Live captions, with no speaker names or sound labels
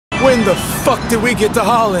When the fuck did we get to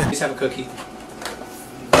Holland? Please have a cookie.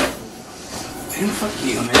 Man, fuck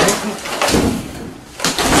you, man.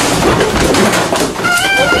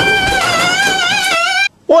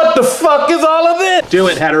 What the fuck is all of this? Do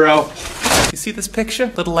it, hetero. You see this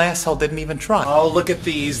picture? Little asshole didn't even try. Oh, look at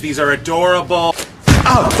these. These are adorable.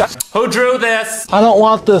 Oh, who drew this? I don't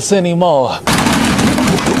want this anymore.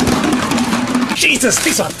 Jesus,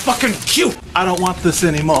 these are fucking cute. I don't want this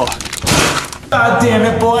anymore. God damn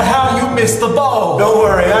it, boy, how you missed the ball? Don't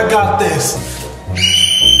worry, I got this.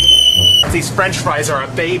 These French fries are a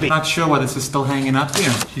baby. Not sure why this is still hanging up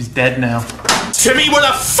here. She's dead now. Timmy, where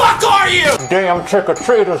the fuck are you? Damn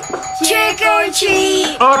trick-or-treaters. Trick or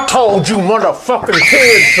treat! I told you motherfucking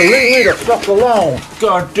kids to leave me the fuck alone.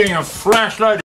 Goddamn flashlight.